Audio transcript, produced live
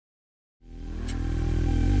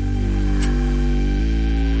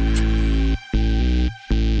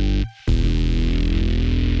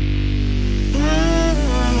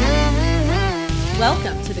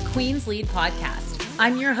Queen's Lead podcast.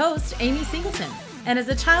 I'm your host, Amy Singleton, and as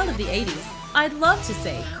a child of the 80s, I'd love to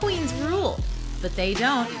say queens rule, but they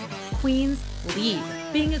don't. Queens lead.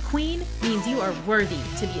 Being a queen means you are worthy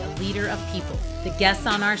to be a leader of people. The guests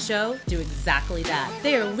on our show do exactly that.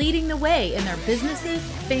 They are leading the way in their businesses,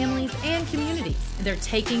 families, and communities. They're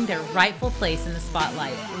taking their rightful place in the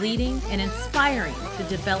spotlight, leading and inspiring the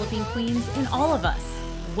developing queens in all of us.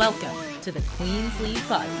 Welcome to the Queen's Lead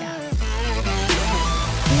podcast.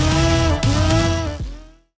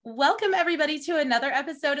 Welcome, everybody, to another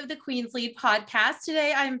episode of the Queen's Lead podcast.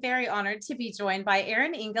 Today, I'm very honored to be joined by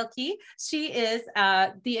Erin. She is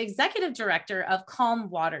the executive director of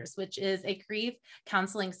Calm Waters, which is a grief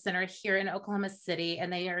counseling center here in Oklahoma City,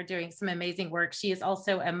 and they are doing some amazing work. She is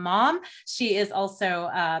also a mom. She is also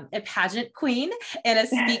a pageant queen and a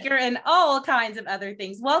speaker and all kinds of other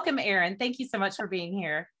things. Welcome, Erin. Thank you so much for being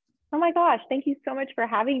here. Oh my gosh, thank you so much for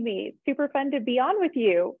having me. It's super fun to be on with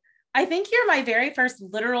you. I think you're my very first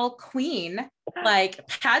literal queen, like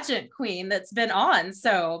pageant queen that's been on.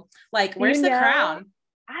 So like, where's the crown?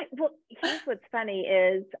 Well, here's what's funny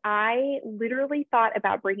is I literally thought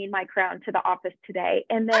about bringing my crown to the office today.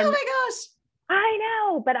 And then, oh my gosh, I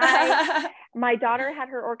know, but my daughter had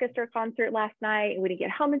her orchestra concert last night and we didn't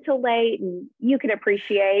get home until late, and you can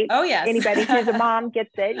appreciate. Oh yes. Anybody who's a mom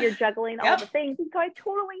gets it. You're juggling all the things. And so I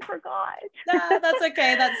totally forgot. No, that's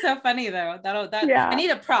okay. That's so funny though. I need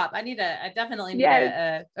a prop. I definitely need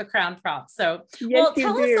a crown prop. So, well,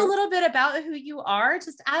 tell us a little bit about who you are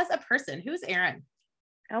just as a person. Who's Erin?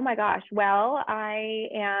 Oh my gosh. Well, I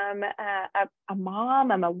am a mom.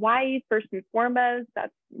 I'm a wife, first and foremost.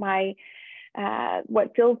 That's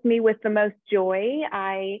what fills me with the most joy.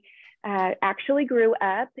 I actually grew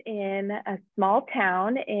up in a small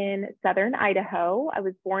town in southern Idaho. I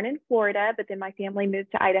was born in Florida, but then my family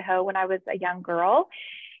moved to Idaho when I was a young girl.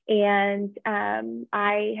 And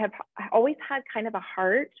I have always had kind of a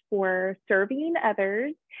heart for serving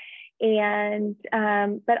others, and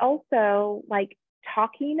but also like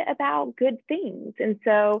talking about good things. And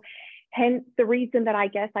so hence the reason that I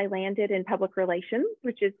guess I landed in public relations,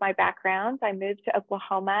 which is my background. I moved to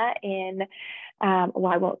Oklahoma in, well,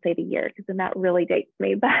 I won't say the year because then that really dates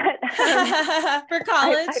me, but for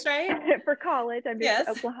college, right? For college, I moved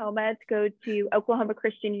to Oklahoma to go to Oklahoma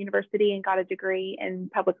Christian University and got a degree in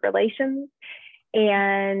public relations.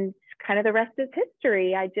 And kind of the rest is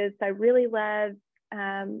history. I really love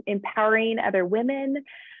empowering other women.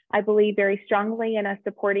 I believe very strongly in us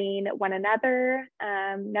supporting one another.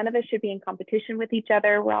 None of us should be in competition with each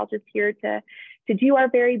other. We're all just here to do our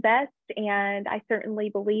very best. And I certainly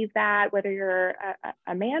believe that, whether you're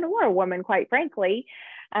a man or a woman, quite frankly,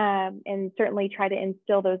 and certainly try to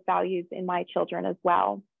instill those values in my children as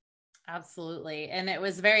well. Absolutely. And it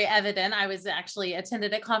was very evident. I was actually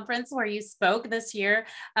attended a conference where you spoke this year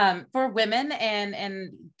for women.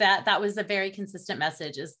 And that was a very consistent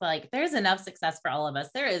message, is like, there's enough success for all of us.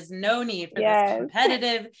 There is no need for this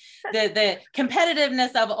competitive, the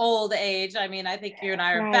competitiveness of old age. I mean, I think you and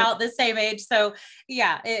I are about the same age. So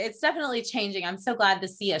yeah, it's definitely changing. I'm so glad to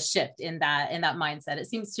see a shift in that mindset. It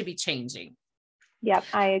seems to be changing. Yep,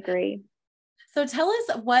 I agree. So tell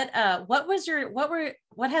us what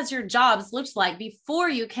has your jobs looked like before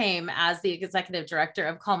you came as the executive director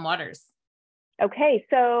of Calm Waters? Okay.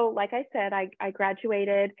 So like I said, I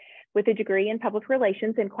graduated with a degree in public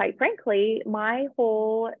relations, and quite frankly, my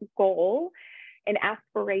whole goal and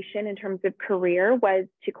aspiration in terms of career was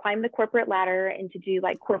to climb the corporate ladder and to do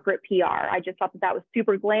like corporate PR. I just thought that was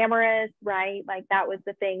super glamorous, right? Like that was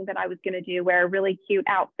the thing that I was going to do, wear a really cute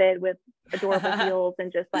outfit with adorable heels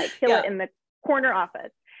and just like kill it in the corner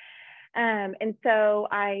office. And so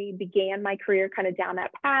I began my career kind of down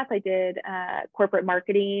that path. I did corporate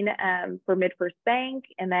marketing for MidFirst Bank.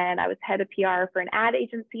 And then I was head of PR for an ad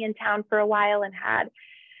agency in town for a while and had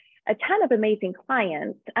a ton of amazing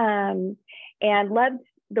clients and loved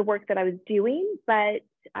the work that I was doing, but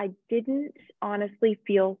I didn't honestly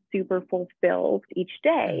feel super fulfilled each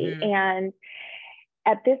day. Mm-hmm. And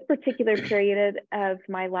at this particular period of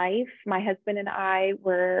my life, my husband and I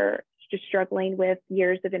were just struggling with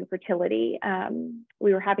years of infertility.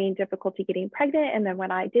 We were having difficulty getting pregnant. And then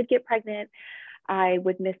when I did get pregnant, I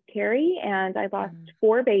would miscarry, and I lost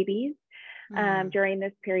 4 babies during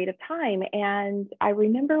this period of time. And I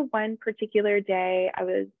remember one particular day I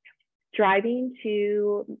was driving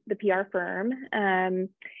to the PR firm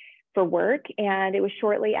for work, and it was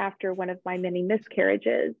shortly after one of my many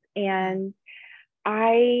miscarriages. And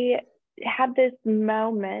I had this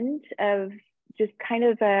moment of just kind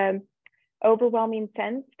of a overwhelming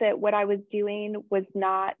sense that what I was doing was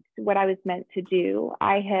not what I was meant to do.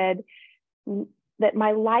 I had that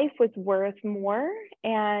my life was worth more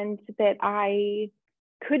and that I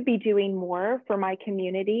could be doing more for my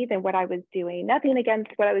community than what I was doing. Nothing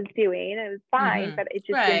against what I was doing. It was fine, but it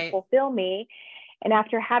just didn't fulfill me. And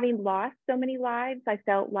after having lost so many lives, I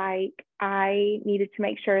felt like I needed to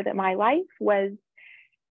make sure that my life was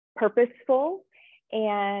purposeful.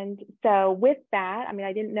 And so with that, I mean,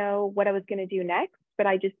 I didn't know what I was going to do next, but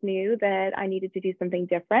I just knew that I needed to do something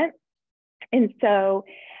different. And so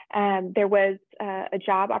there was a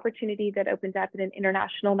job opportunity that opened up at an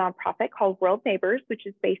international nonprofit called World Neighbors, which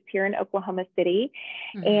is based here in Oklahoma City.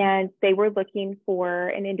 Mm-hmm. And they were looking for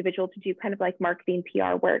an individual to do kind of like marketing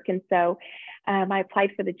PR work. And so I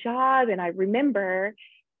applied for the job. And I remember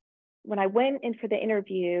when I went in for the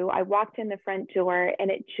interview, I walked in the front door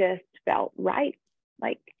and it just felt right.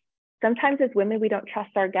 Like sometimes as women, we don't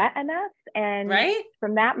trust our gut enough. And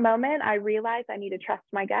from that moment, I realized I need to trust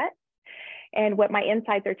my gut and what my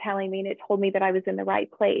insides are telling me. And it told me that I was in the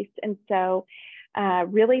right place. And so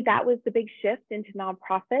really that was the big shift into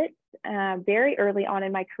nonprofits very early on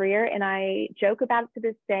in my career. And I joke about it to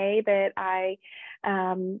this day that I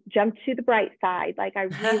jumped to the bright side. Like I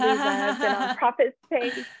really love the nonprofit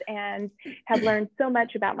space and have learned so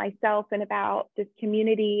much about myself and about this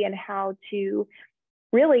community and how to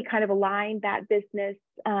really kind of align that business,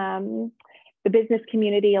 the business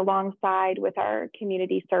community alongside with our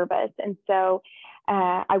community service. And so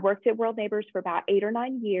I worked at World Neighbors for about 8 or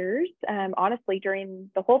 9 years, honestly,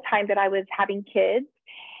 during the whole time that I was having kids,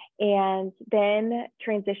 and then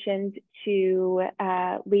transitioned to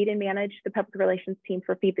lead and manage the public relations team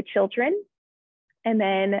for Feed the Children, and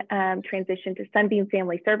then transitioned to Sunbeam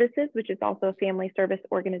Family Services, which is also a family service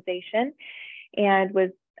organization, and was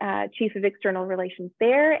chief of external relations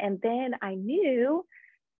there. And then I knew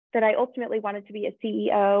that I ultimately wanted to be a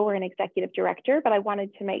CEO or an executive director, but I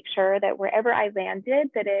wanted to make sure that wherever I landed,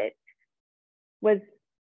 that it was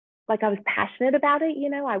like I was passionate about it. You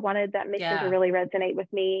know, I wanted that mission to really resonate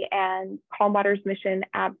with me, and Calm Water's mission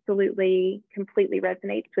absolutely, completely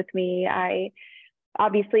resonates with me. I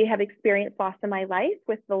obviously have experienced loss in my life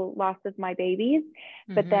with the loss of my babies,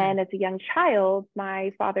 but then as a young child,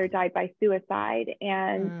 my father died by suicide.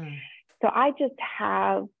 And so I just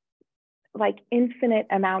have like infinite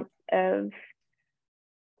amounts of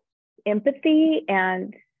empathy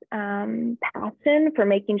and passion for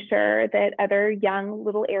making sure that other young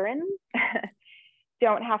little Erins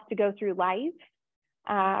don't have to go through life,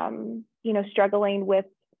 you know, struggling with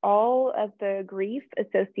all of the grief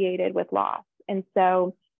associated with loss. And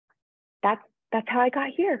so that's how I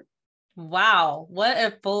got here. Wow. What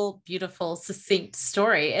a full, beautiful, succinct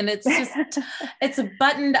story. And it's just, it's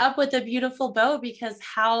buttoned up with a beautiful bow, because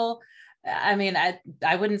I mean,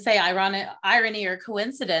 I wouldn't say irony or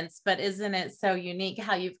coincidence, but isn't it so unique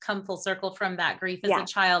how you've come full circle from that grief as a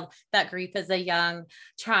child, that grief as a young,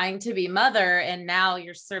 trying to be mother, and now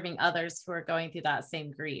you're serving others who are going through that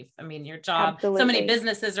same grief. I mean, your job, so many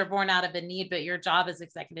businesses are born out of a need, but your job as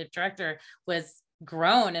executive director was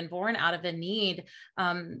grown and born out of a need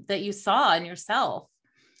that you saw in yourself.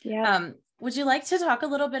 Would you like to talk a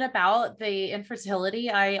little bit about the infertility?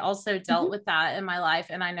 I also dealt with that in my life,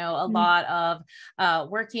 and I know a lot of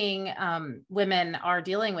working women are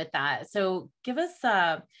dealing with that. So give us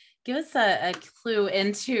a clue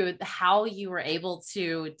into how you were able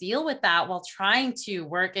to deal with that while trying to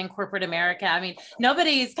work in corporate America. I mean,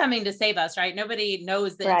 nobody's coming to save us, right? Nobody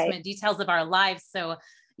knows the intimate details of our lives. So,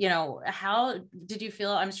 you know, how did you feel?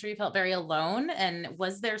 I'm sure you felt very alone. And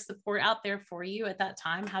was there support out there for you at that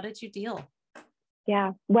time? How did you deal?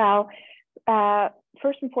 Yeah, well,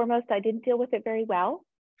 first and foremost, I didn't deal with it very well,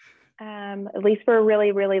 at least for a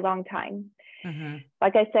really, really long time.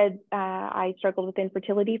 Like I said, I struggled with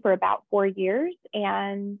infertility for about 4 years,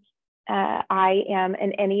 and I am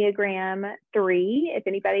an Enneagram 3. If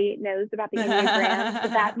anybody knows about the Enneagram, so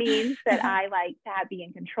that means that I like to be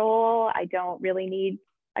in control.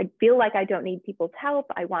 I feel like I don't need people's help.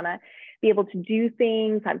 I want to be able to do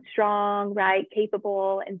things. I'm strong, right?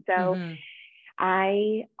 Capable. And so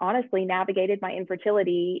I honestly navigated my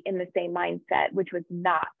infertility in the same mindset, which was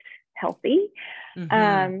not healthy,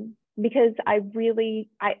 because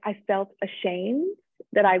I felt ashamed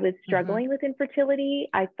that I was struggling with infertility.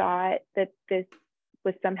 I thought that this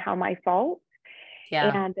was somehow my fault,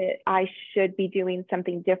 and that I should be doing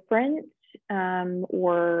something different,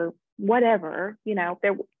 or whatever. You know,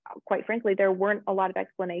 quite frankly, there weren't a lot of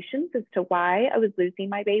explanations as to why I was losing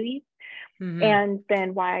my babies, and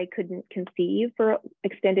then why I couldn't conceive for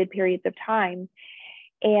extended periods of time.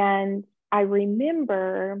 And I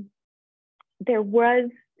remember there were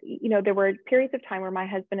periods of time where my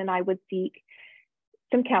husband and I would seek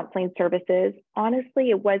some counseling services. Honestly,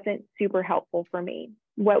 it wasn't super helpful for me.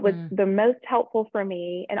 What was the most helpful for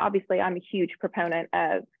me, and obviously I'm a huge proponent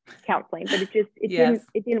of counseling, but Yes.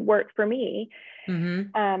 it didn't work for me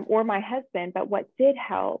Mm-hmm. or my husband. But what did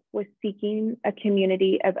help was seeking a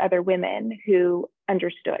community of other women who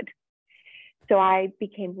understood. So I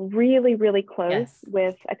became really, really close Yes.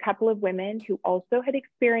 with a couple of women who also had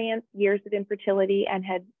experienced years of infertility and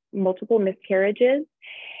had multiple miscarriages.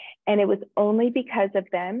 And it was only because of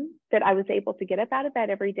them that I was able to get up out of bed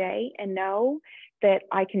every day and know that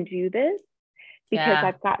I can do this because Yeah.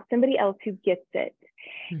 I've got somebody else who gets it.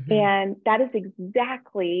 Mm-hmm. And that is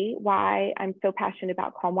exactly why I'm so passionate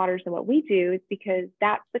about Calm Waters and what we do, is because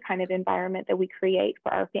that's the kind of environment that we create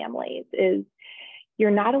for our families. Is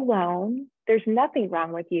you're not alone. There's nothing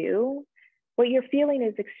wrong with you. What you're feeling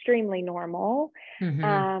is extremely normal.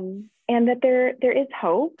 Mm-hmm. And that there is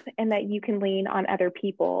hope and that you can lean on other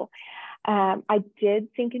people. I did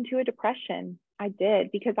sink into a depression. I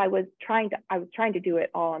did, because I was trying to do it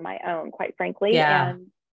all on my own, quite frankly. Yeah. And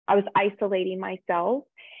I was isolating myself.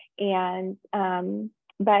 And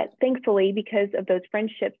but thankfully, because of those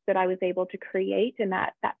friendships that I was able to create in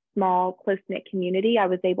that small, close-knit community, I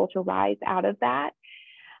was able to rise out of that.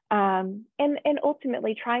 And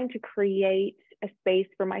ultimately trying to create a space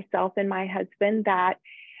for myself and my husband that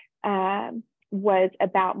was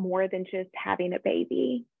about more than just having a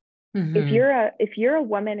baby. Mm-hmm. If you're a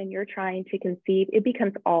woman and you're trying to conceive, it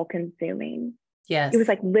becomes all consuming. It was Yes.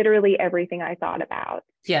 like literally everything I thought about.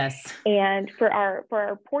 Yes. And for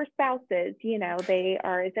our poor spouses, they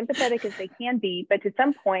are as empathetic as they can be, but to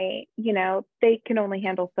some point, they can only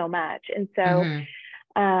handle so much. And so,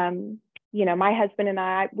 Mm-hmm. my husband and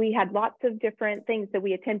I, we had lots of different things that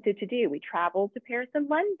we attempted to do. We traveled to Paris and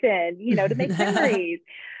London, to make memories.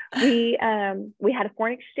 We had a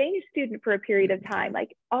foreign exchange student for a period of time,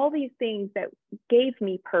 like all these things that gave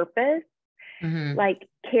me purpose, Mm-hmm. like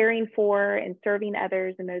caring for and serving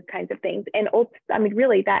others and those kinds of things. And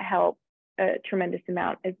really that helped a tremendous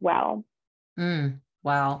amount as well.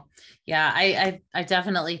 Wow. Yeah. I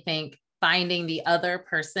definitely think finding the other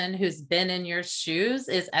person who's been in your shoes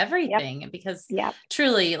is Yep. everything, because Yep.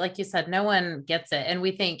 truly, like you said, no one gets it. And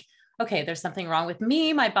we think, okay, there's something wrong with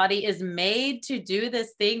me. My body is made to do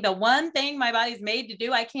this thing. The one thing my body's made to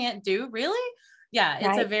do, I can't do. Really? Yeah. It's a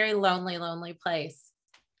Right. very lonely, lonely place.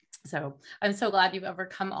 So I'm so glad you've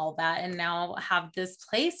overcome all that and now have this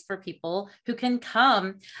place for people who can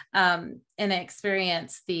come and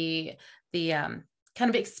experience the kind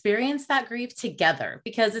of experience that grief together,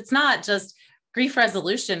 because it's not just grief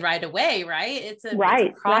resolution right away, right? It's a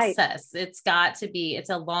Right. Right. process. It's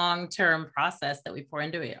a long-term process that we pour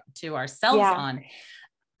into it, to ourselves Yeah. on.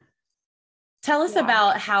 Tell us Yeah.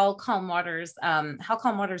 about how Calm Waters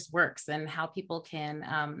works and how people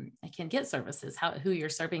can get services, who you're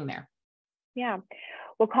serving there. Yeah.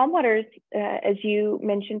 Well, Calm Waters, as you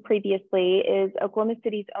mentioned previously, is Oklahoma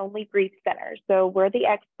City's only grief center. So we're the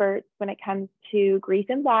experts when it comes to grief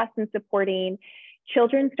and loss, and supporting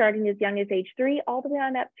children starting as young as age 3, all the way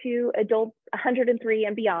on up to adults 103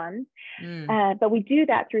 and beyond. But we do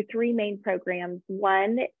that through 3 main programs.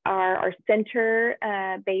 One are our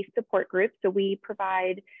center-based support groups. So we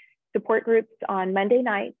provide support groups on Monday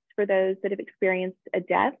nights for those that have experienced a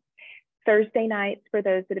death, Thursday nights for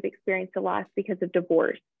those that have experienced a loss because of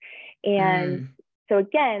divorce. And so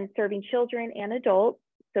again, serving children and adults.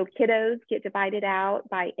 So kiddos get divided out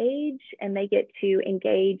by age, and they get to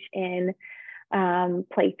engage in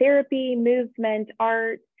play therapy, movement,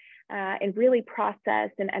 art, and really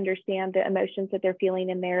process and understand the emotions that they're feeling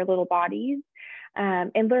in their little bodies,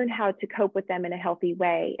 and learn how to cope with them in a healthy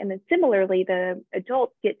way. And then similarly, the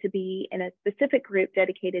adults get to be in a specific group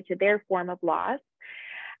dedicated to their form of loss.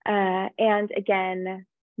 And again,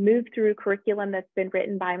 move through curriculum that's been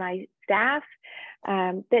written by my staff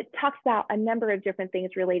that talks about a number of different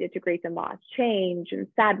things related to grief and loss, change and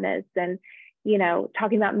sadness, and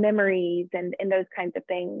talking about memories and those kinds of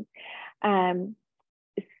things.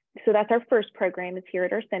 So that's our first program, is here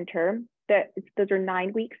at our center. Those are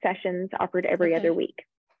 9-week sessions offered every other week.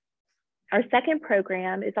 Our second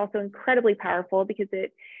program is also incredibly powerful because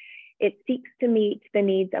it seeks to meet the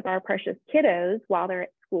needs of our precious kiddos while they're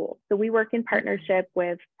at school. So we work in partnership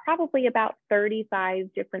with probably about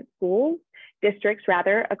 35 different districts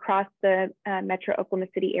across the Metro Oklahoma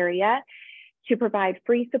City area, to provide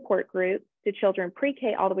free support groups to children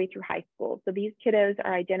pre-K all the way through high school. So these kiddos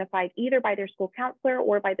are identified either by their school counselor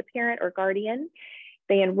or by the parent or guardian.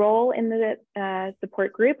 They enroll in the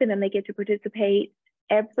support group, and then they get to participate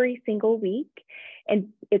every single week. And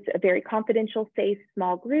it's a very confidential, safe,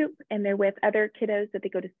 small group, and they're with other kiddos that they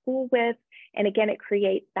go to school with. And again, it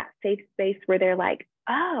creates that safe space where they're like,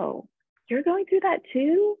 oh, you're going through that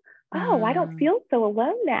too? Oh, I don't Mm, feel so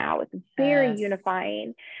alone now. It's very yes.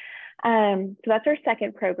 unifying. So that's our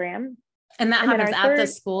second program. And that And then happens our at the third,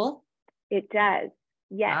 school? it does.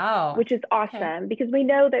 Yes, Oh, which is okay. awesome because we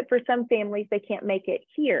know that for some families, they can't make it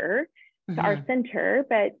here to our Hmm. center,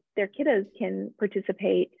 but their kiddos can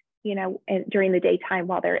participate, during the daytime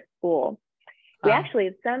while they're at school. We Wow. actually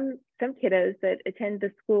have some kiddos that attend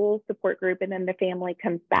the school support group and then the family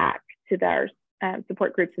comes back to their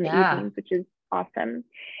support groups in the Yeah. evenings, which is awesome.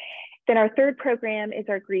 Then our third program is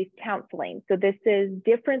our grief counseling. So this is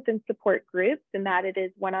different than support groups in that it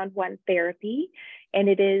is one-on-one therapy, and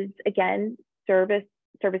it is, again,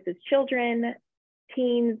 services children,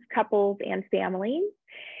 teens, couples, and families,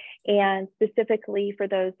 and specifically for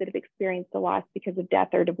those that have experienced a loss because of death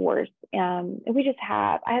or divorce. And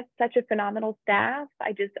I have such a phenomenal staff.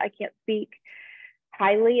 I can't speak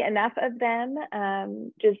highly enough of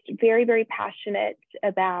them. Just very, very passionate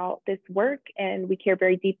about this work, and we care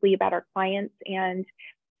very deeply about our clients, and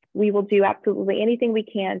we will do absolutely anything we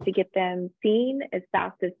can to get them seen as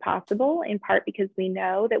fast as possible, in part because we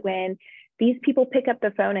know that when these people pick up the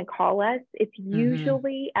phone and call us, it's Hmm.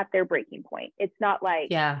 usually at their breaking point. It's not like,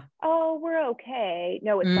 Yeah. oh, we're okay.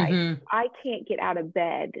 No, it's like, Hmm. I can't get out of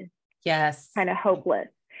bed, Yes. kind of hopeless.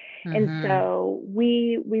 And Hmm. so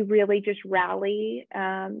we really just rally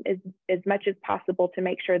as much as possible to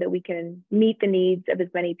make sure that we can meet the needs of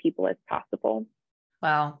as many people as possible.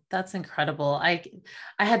 Wow, that's incredible. I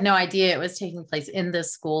had no idea it was taking place in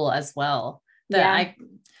this school as well. That Yeah. I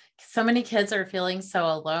so many kids are feeling so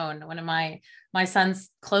alone. One of my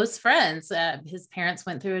son's close friends, his parents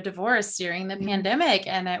went through a divorce during the Mm. pandemic,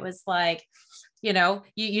 and it was like, you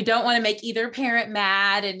don't want to make either parent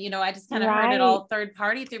mad. And, I just kind of heard it Right. all third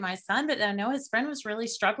party through my son, but I know his friend was really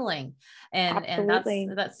struggling. And that's, Absolutely.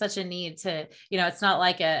 that's such a need to, it's not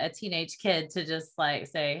like a teenage kid to just like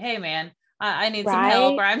say, hey man, I need some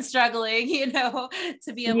help or Right. I'm struggling, to be able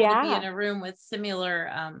to be in Yeah. a room with similar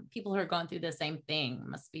people who are going through the same thing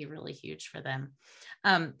must be really huge for them.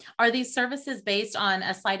 Are these services based on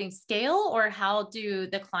a sliding scale, or how do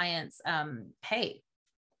the clients pay?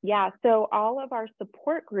 Yeah. So all of our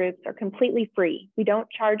support groups are completely free. We don't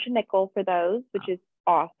charge a nickel for those, which Oh, is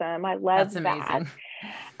awesome. I love that's that.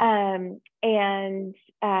 amazing. And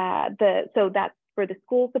so that's for the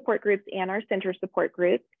school support groups and our center support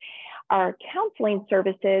groups. Our counseling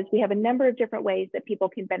services, we have a number of different ways that people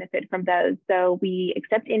can benefit from those. So we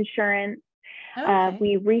accept insurance. Okay.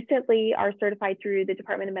 We recently are certified through the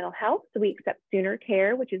Department of Mental Health, so we accept Sooner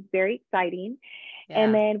Care, which is very exciting.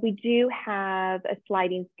 And Yeah. then we do have a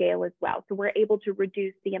sliding scale as well. So we're able to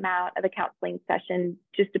reduce the amount of a counseling session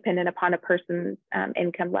just dependent upon a person's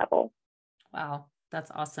income level. Wow.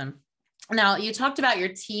 That's awesome. Now, you talked about your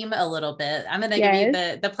team a little bit. I'm going to give you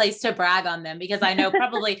Yes. the place to brag on them, because I know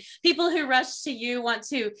probably people who rush to you want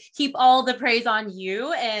to keep all the praise on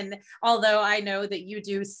you. And although I know that you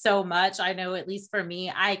do so much, I know at least for me,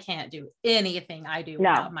 I can't do anything I do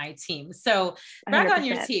No, without my team. So brag on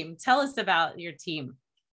your 100%. team. Tell us about your team.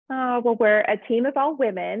 Well, we're a team of all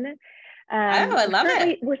women. Oh, I love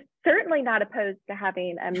it. We're certainly not opposed to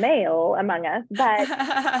having a male among us, but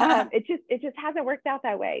it just hasn't worked out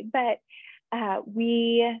that way. But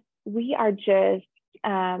we are just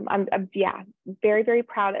yeah, very, very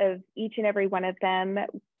proud of each and every one of them.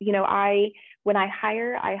 When I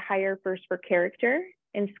hire first for character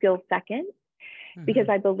and skills second, because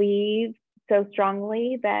Mhm. I believe so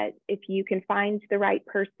strongly that if you can find the right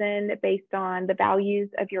person based on the values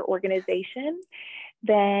of your organization,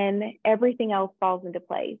 then everything else falls into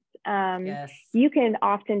place. Yes. You can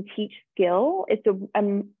often teach skill. It's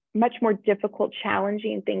a much more difficult,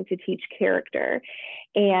 challenging thing to teach character.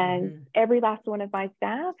 And Mhm. every last one of my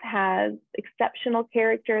staff has exceptional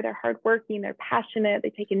character. They're hardworking, they're passionate, they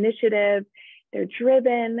take initiative, they're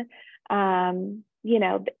driven.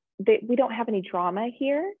 We don't have any drama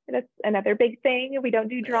here. That's another big thing. We don't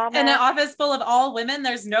do In an drama office full of all women,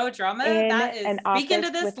 there's no drama. in That is an speaking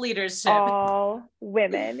office to with this leadership. all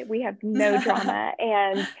women. We have no drama.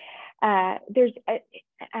 And I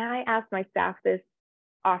ask my staff this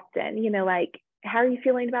often, like, how are you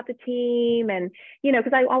feeling about the team? And,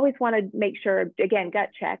 because I always want to make sure, again, gut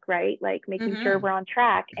check, right? Like making sure Hmm. we're on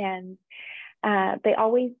track. And they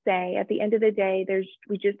always say at the end of the day,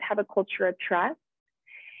 we just have a culture of trust.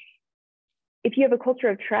 If you have a culture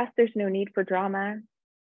of trust, there's no need for drama.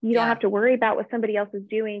 You don't have Yeah. to worry about what somebody else is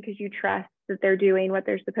doing because you trust that they're doing what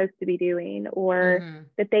they're supposed to be doing, or Hmm.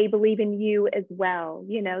 that they believe in you as well.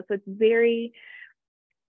 So it's very,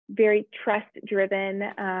 very trust driven,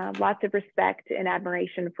 lots of respect and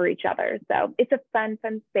admiration for each other. So it's a fun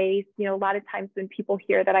space. A lot of times when people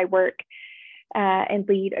hear that I work and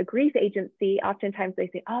lead a grief agency, oftentimes they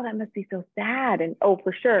say, oh, that must be so sad. And oh,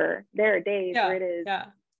 for sure, there are days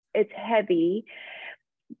where it's heavy.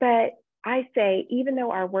 But I say, even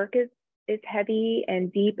though our work is heavy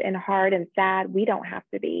and deep and hard and sad, we don't have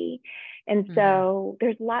to be. And so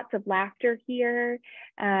there's lots of laughter here.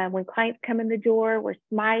 When clients come in the door, we're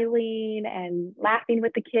smiling and laughing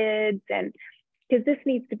with the kids, and because this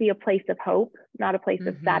needs to be a place of hope, not a place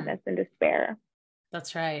of sadness and despair.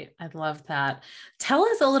 That's right. I love that. Tell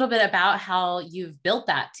us a little bit about how you've built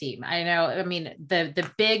that team. I mean, the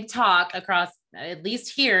big talk across, at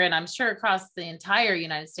least here, and I'm sure across the entire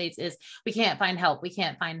United States, is we can't find help. We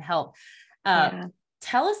can't find help.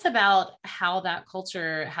 Tell us about how that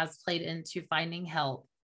culture has played into finding help.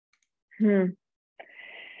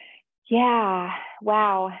 Yeah.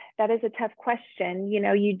 Wow. That is a tough question. You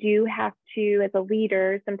know, you do have to, as a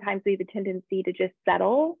leader, sometimes we have a tendency to just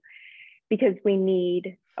settle because we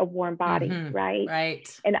need a warm body, right?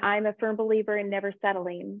 Right. And I'm a firm believer in never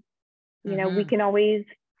settling. You know, we can always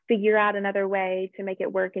figure out another way to make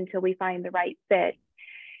it work until we find the right fit.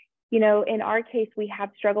 You know, in our case, we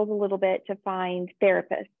have struggled a little bit to find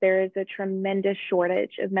therapists. There is a tremendous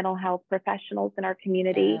shortage of mental health professionals in our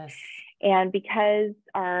community. Yes. And because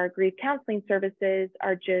our grief counseling services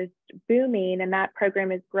are just booming and that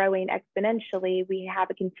program is growing exponentially, we have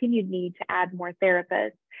a continued need to add more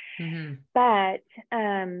therapists. But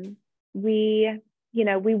we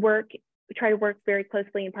try to work very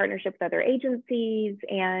closely in partnership with other agencies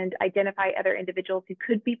and identify other individuals who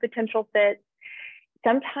could be potential fits.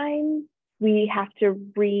 Sometimes we have to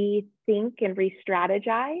rethink and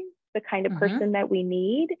re-strategize the kind of person that we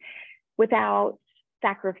need without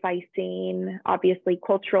sacrificing, obviously,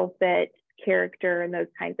 cultural fit, character, and those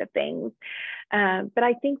kinds of things. But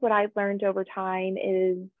I think what I've learned over time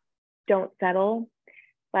is don't settle.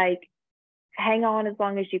 Like, hang on as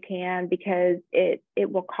long as you can, because it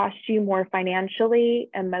will cost you more financially,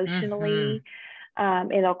 emotionally.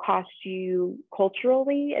 It'll cost you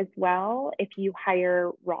culturally as well if you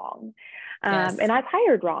hire wrong. And I've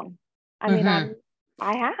hired wrong. I mean,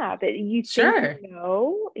 I have. You think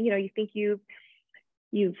you think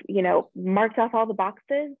you've marked off all the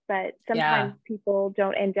boxes, but sometimes people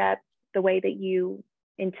don't end up the way that you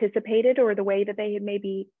anticipated or the way that they had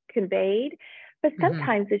maybe conveyed. But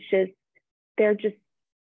sometimes it's just, they're just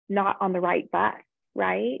not on the right bus,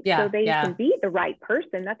 right? So they can be the right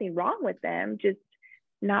person, nothing wrong with them, just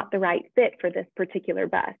not the right fit for this particular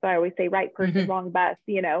bus. So I always say right person, wrong bus,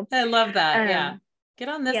 you know. I love that. Get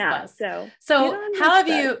on this bus. So how have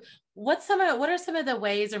you, what are some of the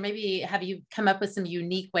ways, or maybe have you come up with some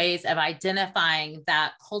unique ways of identifying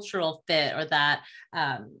that cultural fit, or that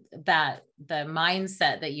the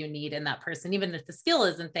mindset that you need in that person, even if the skill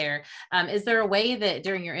isn't there? Is there a way that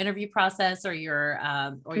during your interview process or your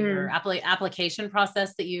application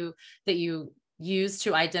process that you use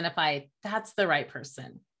to identify that's the right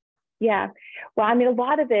person? Yeah. Well, I mean, a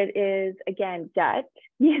lot of it is, again, gut.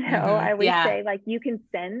 You know, I always say, like, you can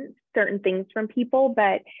sense certain things from people,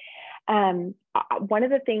 but one of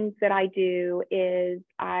the things that I do is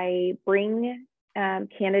I bring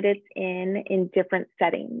candidates in different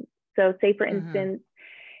settings. So say, for instance,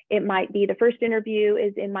 it might be the first interview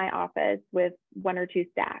is in my office with one or two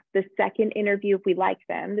staff. The second interview, if we like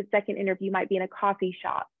them, the second interview might be in a coffee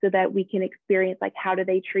shop so that we can experience, like, how do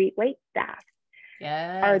they treat wait staff?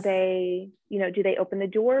 Yes. Are they, do they open the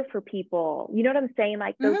door for people? You know what I'm saying?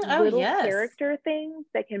 Like those little character things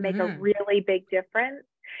that can make a really big difference.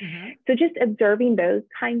 So just observing those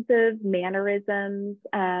kinds of mannerisms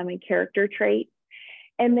and character traits.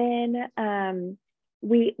 And then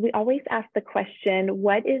we always ask the question,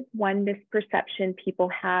 what is one misperception people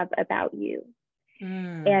have about you?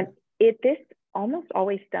 And this almost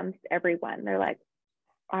always stumps everyone. They're like,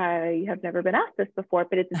 I have never been asked this before,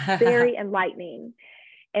 but it's very enlightening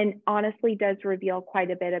and honestly does reveal quite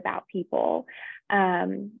a bit about people.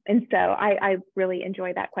 And so I really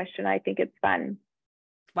enjoy that question. I think it's fun.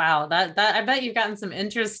 Wow, that I bet you've gotten some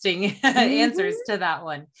interesting answers to that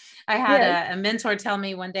one. I had a mentor tell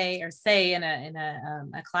me one day, or say in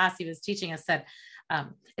a class he was teaching us, said,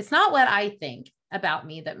 it's not what I think about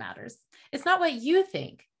me that matters. It's not what you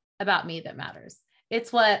think about me that matters.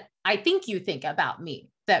 It's what I think you think about me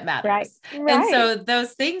that matters. Right. And so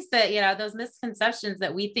those things that, those misconceptions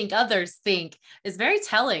that we think others think is very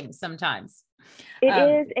telling sometimes. It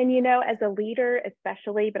is. And, as a leader,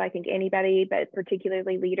 especially, but I think anybody, but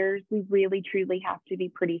particularly leaders, we really, truly have to be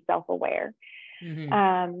pretty self-aware.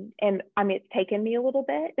 And I mean, it's taken me a little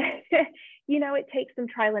bit, it takes some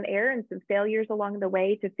trial and error and some failures along the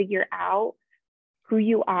way to figure out who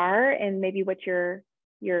you are and maybe what your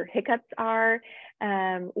your hiccups are,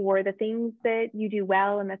 or the things that you do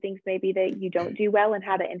well and the things maybe that you don't do well and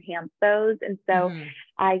how to enhance those. And so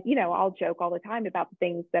I'll joke all the time about the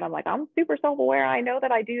things that I'm like, I'm super self-aware. I know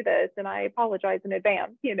that I do this and I apologize in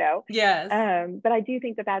advance, Yes. But I do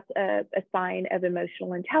think that that's a sign of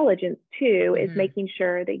emotional intelligence too, is making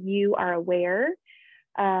sure that you are aware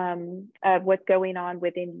of what's going on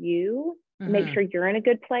within you. Make sure you're in a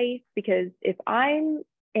good place, because if I'm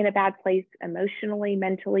in a bad place emotionally,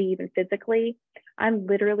 mentally, even physically, I'm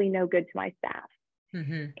literally no good to my staff.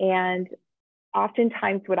 And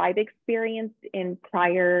oftentimes what I've experienced in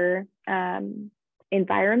prior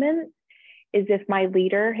environments is if my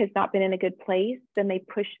leader has not been in a good place, then they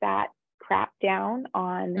push that crap down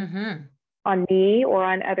on me or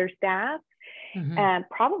on other staff,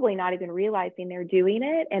 probably not even realizing they're doing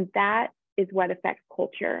it. And that is what affects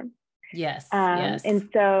culture. Yes. And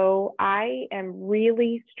so I am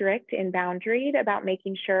really strict and boundaried about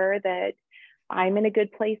making sure that I'm in a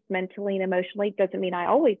good place mentally and emotionally. Doesn't mean I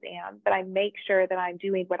always am, but I make sure that I'm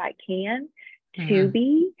doing what I can to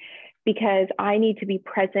be, because I need to be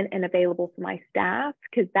present and available for my staff,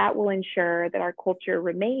 because that will ensure that our culture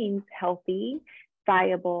remains healthy,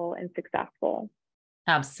 viable, and successful.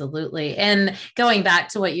 Absolutely. And going back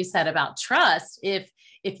to what you said about trust,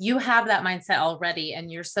 if you have that mindset already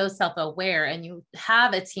and you're so self-aware and you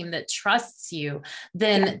have a team that trusts you,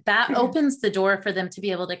 then that opens the door for them to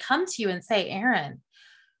be able to come to you and say, Erin,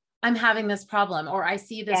 I'm having this problem, or I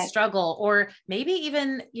see this struggle, or maybe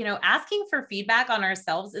even, asking for feedback on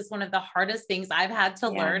ourselves is one of the hardest things I've had to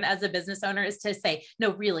learn as a business owner, is to say,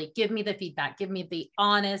 no, really, give me the feedback, give me the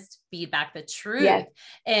honest feedback, the truth.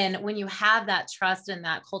 And when you have that trust and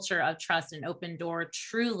that culture of trust and open door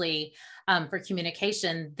truly for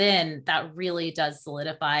communication, then that really does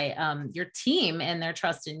solidify your team and their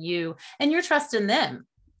trust in you and your trust in them.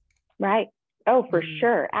 Right. Oh, for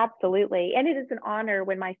sure. Absolutely. And it is an honor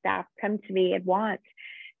when my staff come to me and want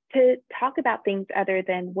to talk about things other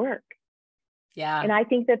than work. Yeah. And I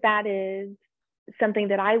think that that is something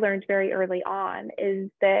that I learned very early on,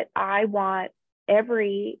 is that I want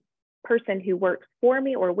every person who works for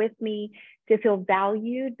me or with me to feel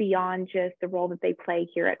valued beyond just the role that they play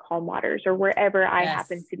here at Calm Waters or wherever I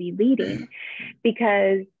happen to be leading,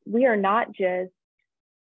 because we are not just,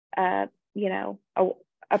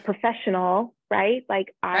 a professional, right?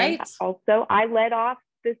 Like I led off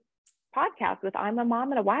this podcast with, I'm a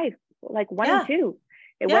mom and a wife, like one and two.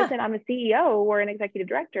 It wasn't, I'm a CEO or an executive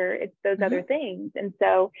director. It's those other things. And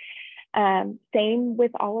so same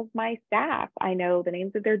with all of my staff. I know the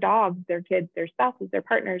names of their dogs, their kids, their spouses, their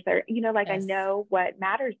partners, I know what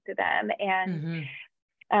matters to them.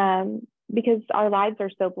 And because our lives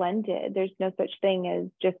are so blended, there's no such thing as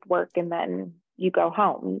just work and then you go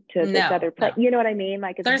home to this other place. You know what I mean?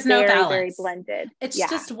 Like, it's there's very, no balance. very blended. It's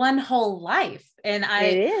just one whole life. And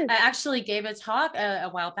I actually gave a talk a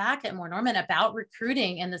while back at More Norman about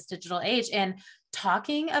recruiting in this digital age, and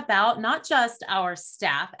talking about not just our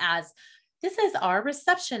staff as, this is our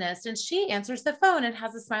receptionist and she answers the phone and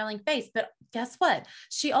has a smiling face. But guess what?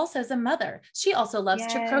 She also is a mother. She also loves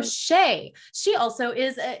to crochet. She also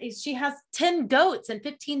she has 10 goats and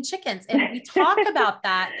 15 chickens. And we talk about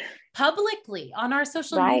that publicly on our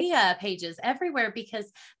social media pages everywhere,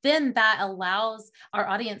 because then that allows our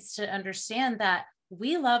audience to understand that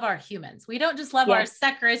we love our humans. We don't just love our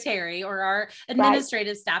secretary or our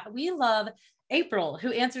administrative staff. We love April,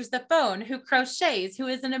 who answers the phone, who crochets, who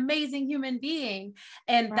is an amazing human being.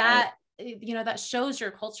 And that, that shows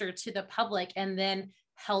your culture to the public, and then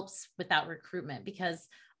helps with that recruitment. Because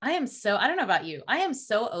I don't know about you, I am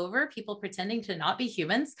so over people pretending to not be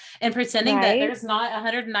humans and pretending that there's not a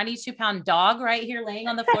 192-pound dog right here laying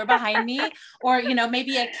on the floor behind me, or,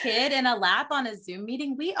 maybe a kid in a lap on a Zoom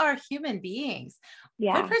meeting. We are human beings.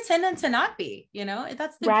 Quit pretending to not be,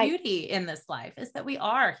 that's the beauty in this life, is that we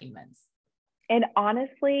are humans. And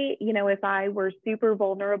honestly, if I were super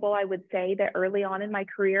vulnerable, I would say that early on in my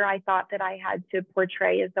career, I thought that I had to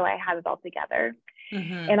portray as though I had it all together.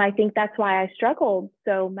 And I think that's why I struggled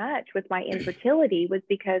so much with my infertility, was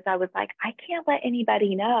because I was like, I can't let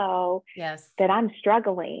anybody know that I'm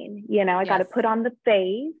struggling. I got to put on the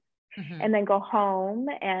face and then go home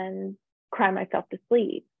and cry myself to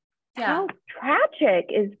sleep. How tragic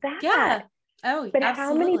is that? But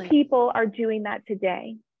how many people are doing that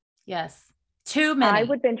today? Too many. I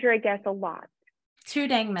would venture a guess a lot. Too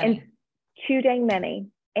dang many. And too dang many.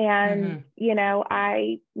 And,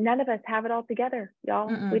 none of us have it all together, y'all.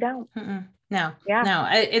 We don't. No, Yeah. no,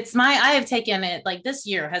 I have taken it, like, this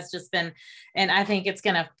year has just been, and I think it's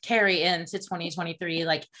going to carry into 2023.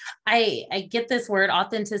 Like, I get this word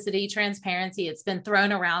authenticity, transparency. It's been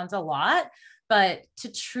thrown around a lot, but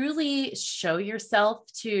to truly show yourself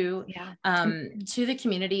to, to the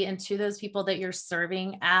community and to those people that you're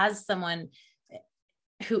serving as someone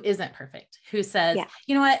who isn't perfect, who says,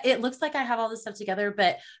 you know what, it looks like I have all this stuff together,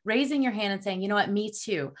 but raising your hand and saying, you know what, me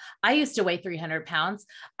too. I used to weigh 300 pounds.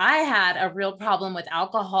 I had a real problem with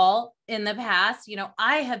alcohol in the past. You know,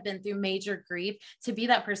 I have been through major grief. To be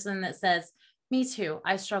that person that says, me too,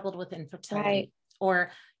 I struggled with infertility.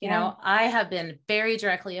 Or, you know, I have been very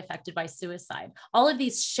directly affected by suicide. All of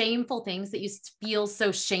these shameful things that you feel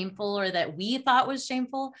so shameful, or that we thought was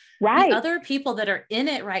shameful. The other people that are in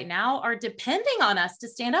it right now are depending on us to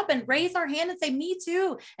stand up and raise our hand and say, me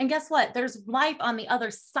too. And guess what? There's life on the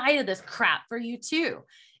other side of this crap for you too.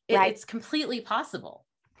 It's completely possible.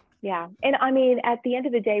 Yeah. And I mean, at the end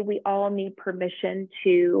of the day, we all need permission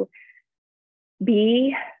to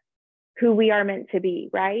be who we are meant to be,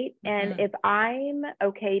 right? And if I'm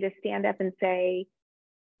okay to stand up and say,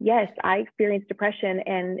 yes, I experienced depression,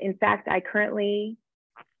 and in fact, I currently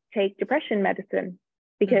take depression medicine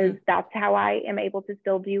because that's how I am able to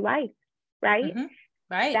still do life, right?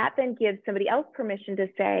 That then gives somebody else permission to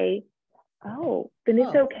say, oh, then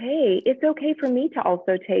it's okay. It's okay for me to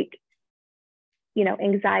also take, you know,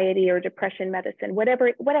 anxiety or depression medicine, whatever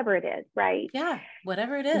it is, right? Yeah,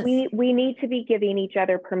 whatever it is. We need to be giving each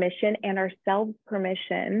other permission and ourselves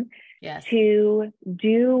permission to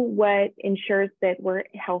do what ensures that we're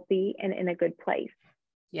healthy and in a good place.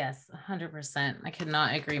 Yes, 100%. I could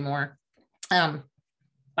not agree more.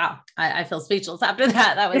 Wow, I feel speechless after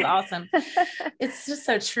that. That was awesome. It's just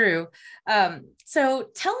so true. So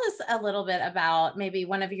tell us a little bit about maybe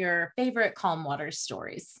one of your favorite calm water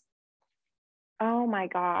stories. Oh my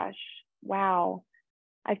gosh. Wow.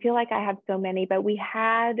 I feel like I have so many, but we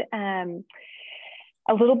had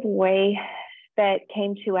a little boy that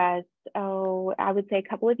came to us, I would say a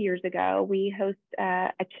couple of years ago. We host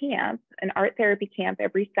a camp, an art therapy camp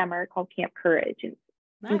every summer called Camp Courage. It's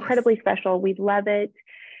incredibly special. We love it.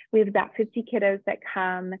 We have about 50 kiddos that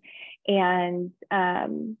come, and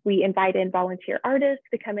we invite in volunteer artists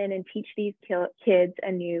to come in and teach these kids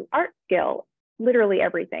a new art skill, literally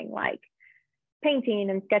everything, like painting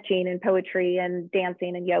and sketching and poetry and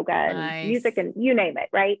dancing and yoga and music and you name it,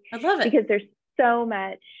 right? I love it. Because there's so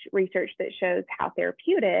much research that shows how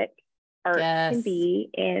therapeutic art can be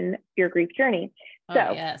in your grief journey.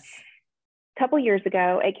 A couple years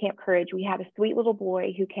ago at Camp Courage, we had a sweet little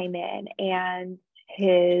boy who came in, and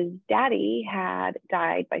his daddy had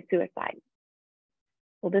died by suicide.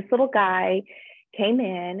 Well, this little guy came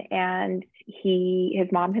in, and his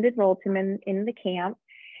mom had enrolled him in the camp.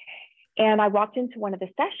 And I walked into one of the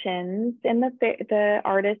sessions, and the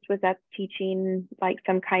artist was up teaching like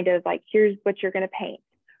some kind of like, here's what you're going to paint.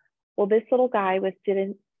 Well, this little guy was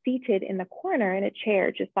seated in the corner in a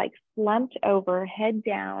chair, just like slumped over, head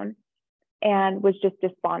down, and was just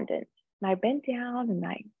despondent. And I bent down and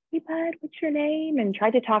like, hey, bud, what's your name? And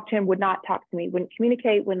tried to talk to him, would not talk to me, wouldn't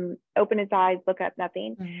communicate, wouldn't open his eyes, look up,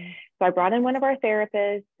 nothing. So I brought in one of our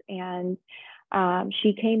therapists, and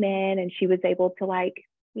she came in, and she was able to, like,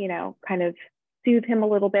 you know, kind of soothe him a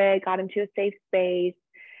little bit, got him to a safe space.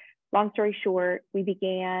 Long story short, we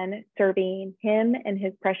began serving him and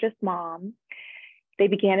his precious mom. They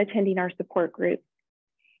began attending our support groups.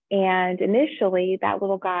 And initially, that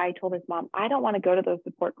little guy told his mom, I don't want to go to those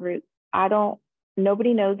support groups.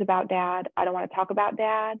 Nobody knows about dad. I don't want to talk about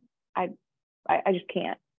dad. I just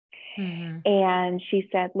can't. And she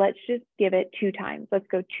said, let's just give it 2 times. Let's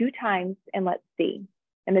go 2 times and let's see.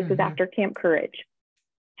 And this was after Camp Courage.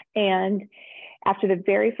 And after the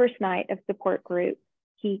very first night of support group,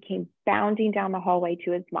 he came bounding down the hallway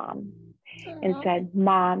to his mom and said,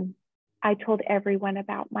 Mom, I told everyone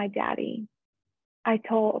about my daddy. I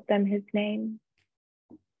told them his name.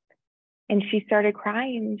 And she started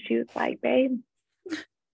crying, and she was like, babe,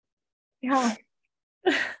 yeah.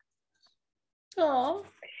 Oh,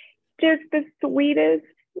 Just the sweetest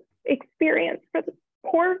experience for the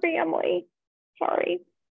poor family. Sorry.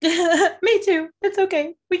 Me too. It's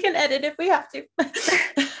okay. We can edit if we have to.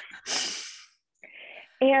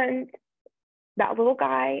 And that little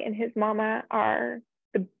guy and his mama are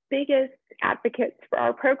the biggest advocates for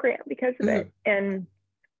our program because of it. And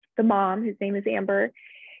the mom, whose name is Amber,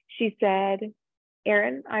 she said,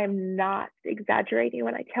 Erin, I am not exaggerating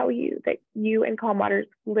when I tell you that you and Calm Waters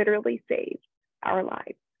literally saved our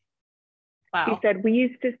lives. Wow. She said, we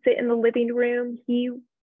used to sit in the living room.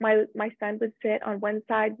 My son would sit on one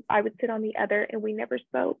side, I would sit on the other, and we never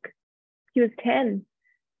spoke. He was 10.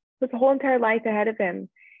 was a whole entire life ahead of him.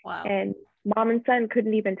 Wow. And mom and son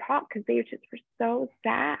couldn't even talk because they just were so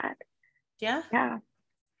sad. Yeah. Yeah.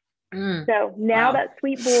 So now that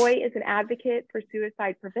sweet boy is an advocate for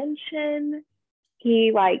suicide prevention.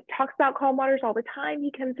 He like talks about calm waters all the time.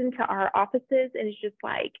 He comes into our offices and is just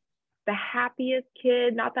like the happiest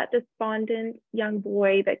kid, not that despondent young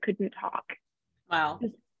boy that couldn't talk. Wow.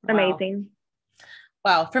 It's amazing.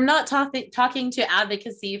 Wow. From not talking to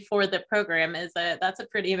advocacy for the program that's a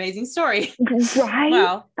pretty amazing story. Right.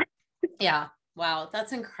 Wow. Yeah. Wow.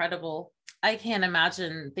 That's incredible. I can't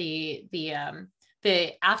imagine the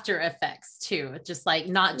after effects too. Just like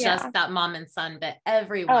not just that mom and son, but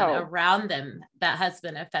everyone around them that has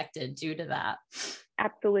been affected due to that.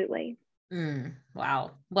 Absolutely.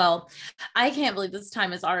 Wow. Well, I can't believe this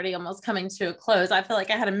time is already almost coming to a close. I feel like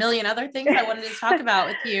I had a million other things I wanted to talk about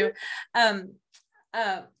with you.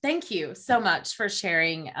 Thank you so much for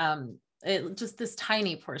sharing just this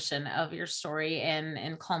tiny portion of your story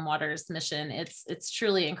and Calm Waters mission. It's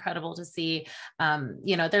truly incredible to see.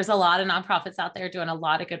 There's a lot of nonprofits out there doing a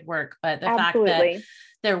lot of good work, but the fact that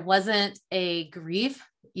there wasn't a grief,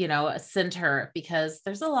 a center, because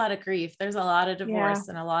there's a lot of grief, there's a lot of divorce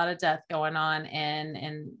and a lot of death going on.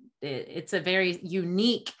 And it's a very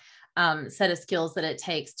unique set of skills that it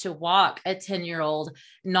takes to walk a 10-year-old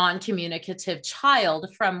non-communicative child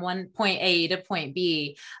from point A to point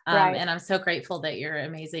B. And I'm so grateful that your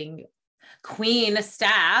amazing queen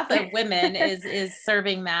staff of women is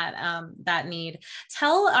serving that need.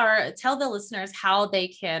 Tell the listeners how they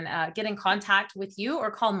can get in contact with you or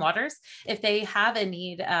Calm Waters if they have a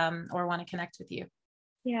need or want to connect with you.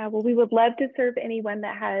 Yeah, well, we would love to serve anyone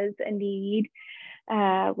that has a need.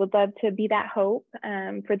 Would love to be that hope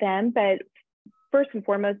for them. But first and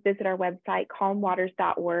foremost, visit our website,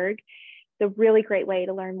 calmwaters.org. It's a really great way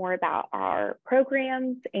to learn more about our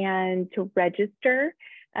programs and to register.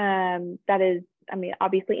 That is,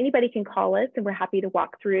 obviously anybody can call us and we're happy to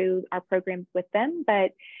walk through our programs with them.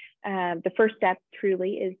 But the first step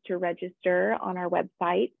truly is to register on our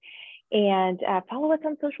website. And follow us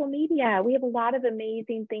on social media. We have a lot of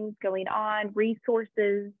amazing things going on,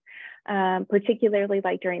 resources, particularly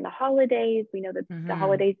like during the holidays. We know that the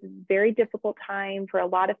holidays is a very difficult time for a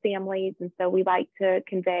lot of families. And so we like to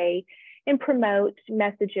convey and promote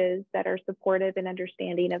messages that are supportive and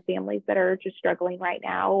understanding of families that are just struggling right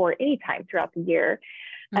now or anytime throughout the year.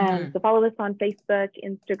 So follow us on Facebook,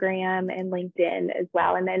 Instagram, and LinkedIn as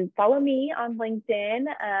well. And then follow me on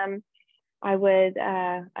LinkedIn. I would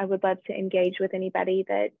love to engage with anybody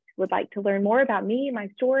that would like to learn more about me, my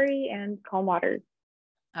story, and Calm Waters.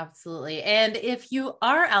 Absolutely. And if you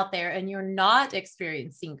are out there and you're not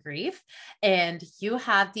experiencing grief and you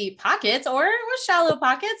have deep pockets or shallow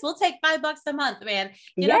pockets, we'll take $5 a month, man.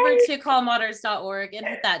 Get over to calmwaters.org and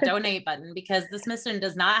hit that donate button, because this mission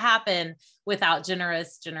does not happen without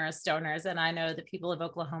generous donors. And I know the people of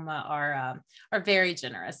Oklahoma are very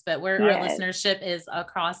generous, but our listenership is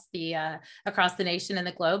across the nation and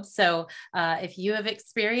the globe. So if you have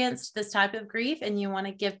experienced this type of grief and you want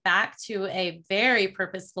to give back to a very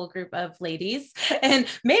purposeful group of ladies and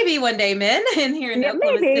maybe one day men here in the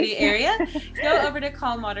Oklahoma City area, go over to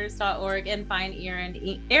calmwaters.org and find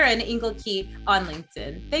Erin Engelke on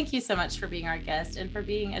LinkedIn. Thank you so much for being our guest and for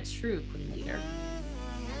being a true queen leader.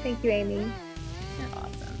 Thank you, Amy. You're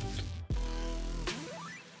awesome.